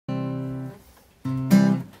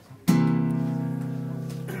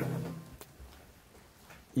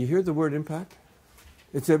you hear the word impact?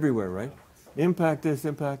 It's everywhere, right? Impact this,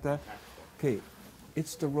 impact that. Okay,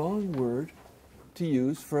 it's the wrong word to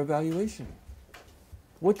use for evaluation.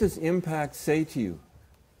 What does impact say to you?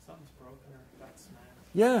 Something's broken or got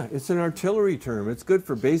smashed. Yeah, it's an artillery term. It's good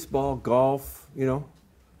for baseball, golf,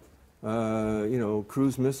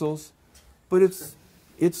 cruise missiles. But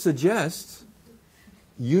it suggests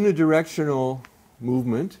unidirectional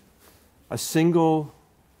movement, a single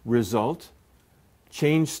result.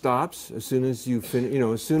 Change stops as soon as you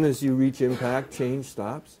as soon as you reach impact, change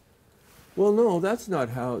stops. Well, no, that's not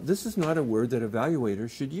how. This is not a word that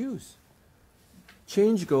evaluators should use.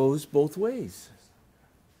 Change goes both ways,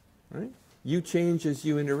 right? You change as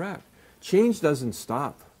you interact. Change doesn't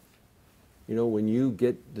stop. When you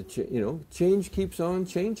get the change keeps on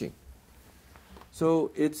changing.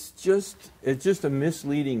 So it's just a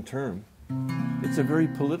misleading term. It's a very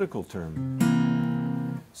political term.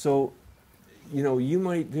 So, you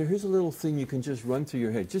might, here's a little thing you can just run through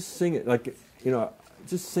your head. Just sing it,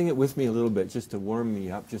 just sing it with me a little bit, just to warm me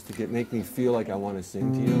up, just to make me feel like I want to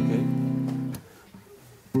sing to you, okay?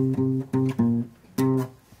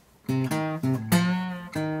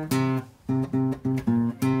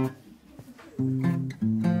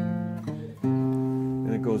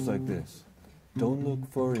 And it goes like this. Don't look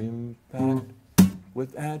for impact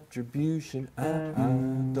with attribution.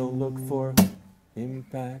 Don't look for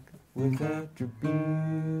impact with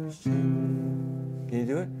attribution. Can you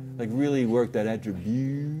do it? Like really work that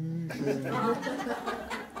attribution.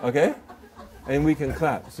 Okay? And we can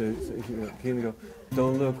clap. So can you go,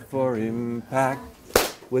 don't look for impact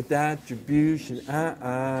with attribution.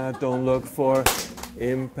 Don't look for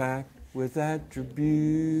impact with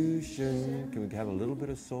attribution. Can we have a little bit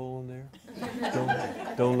of soul in there?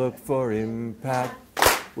 Don't look for impact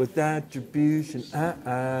with attribution.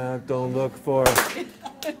 Don't look for.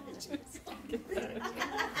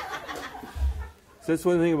 So that's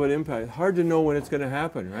one thing about impact. Hard to know when it's going to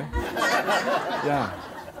happen, right? Yeah.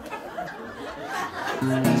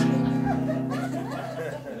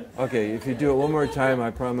 Okay, if you do it one more time,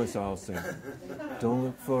 I promise I'll sing. Don't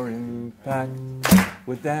look for impact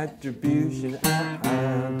with attribution.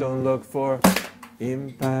 Don't look for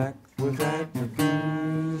impact with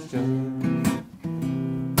attribution.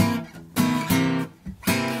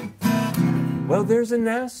 Well, there's a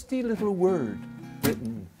nasty little word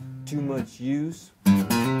getting too much use.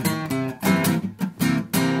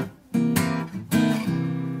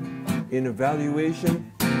 In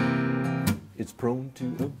evaluation, it's prone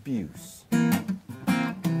to abuse.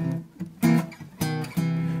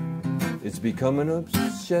 It's become an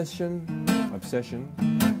obsession,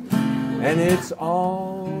 and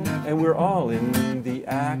we're all in the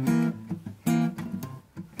act.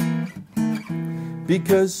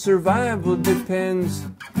 Because survival depends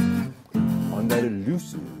on that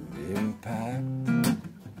elusive impact.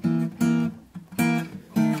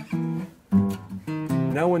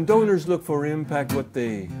 Now, when donors look for impact, what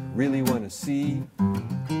they really want to see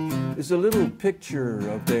is a little picture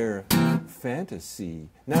of their fantasy.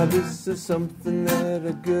 Now, this is something that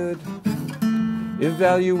a good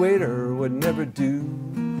evaluator would never do.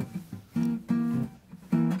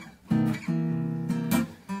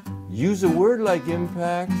 Use a word like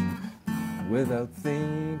impact without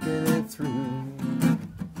thinking it through.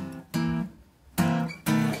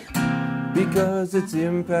 Because it's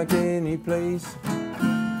impact any place,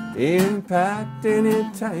 impact any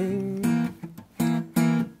time.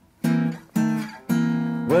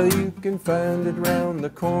 Well, you can find it round the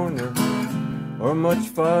corner or much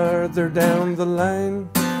farther down the line.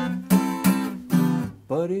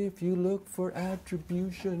 But if you look for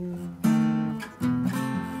attribution,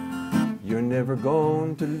 you're never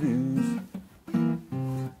going to lose.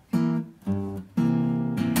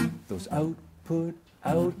 Those output,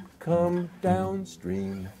 outcome,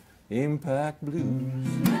 downstream impact blues.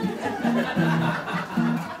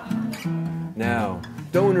 Now,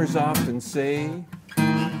 donors often say,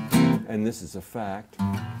 and this is a fact,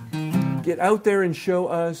 get out there and show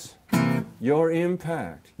us your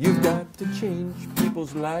impact. You've got to change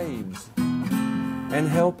people's lives and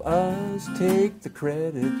help us take the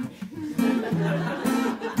credit.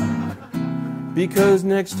 Because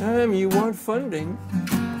next time you want funding,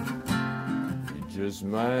 you just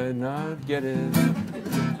might not get it.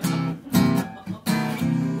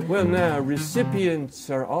 Well, now, recipients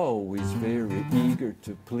are always very eager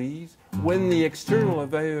to please when the external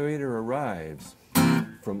evaluator arrives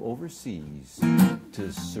from overseas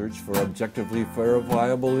to search for objectively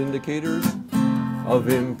verifiable indicators of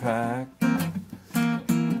impact.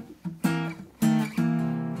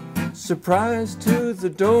 Surprise to the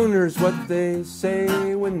donors what they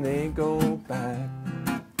say when they go back.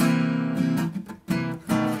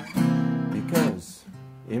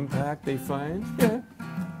 impact they find? Yeah,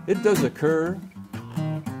 it does occur.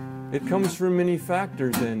 It comes from many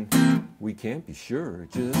factors and we can't be sure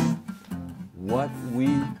just what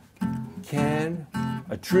we can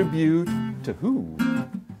attribute to who.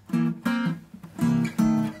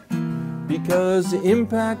 Because the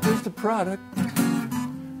impact is the product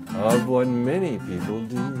of what many people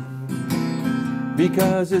do.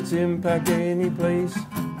 Because it's impact any place,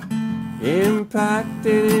 impact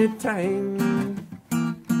any time.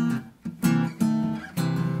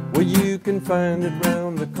 Well, you can find it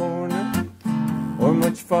round the corner or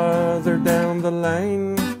much farther down the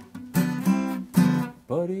line.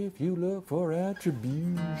 But if you look for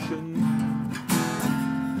attribution,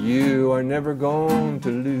 you are never going to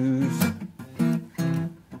lose.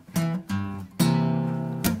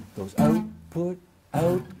 Those output,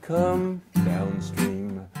 outcome,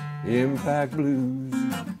 downstream, impact blues.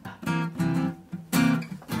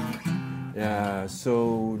 Yeah,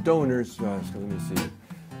 so donors, let me see.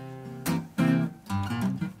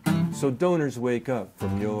 So donors wake up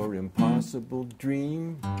from your impossible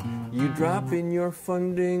dream. You drop in your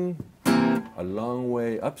funding a long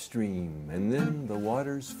way upstream, and then the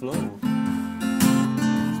waters flow.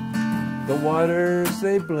 The waters,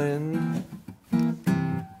 they blend.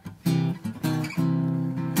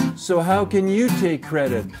 So how can you take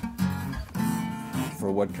credit for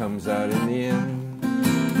what comes out in the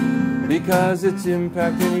end? Because it's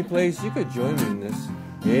impact any place. You could join me in this.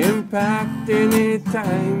 Impact any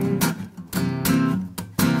time.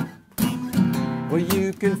 Well,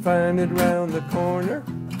 you can find it round the corner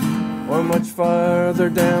or much farther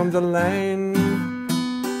down the line.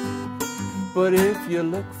 But if you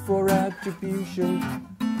look for attribution,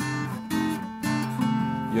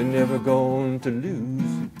 you're never going to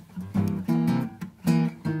lose.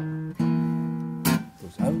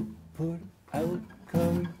 Those output,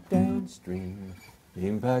 outcome, downstream,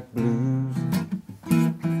 impact blues.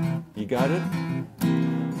 You got it?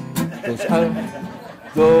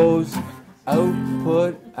 Those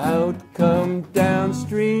output, outcome,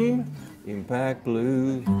 downstream, impact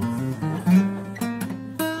blues.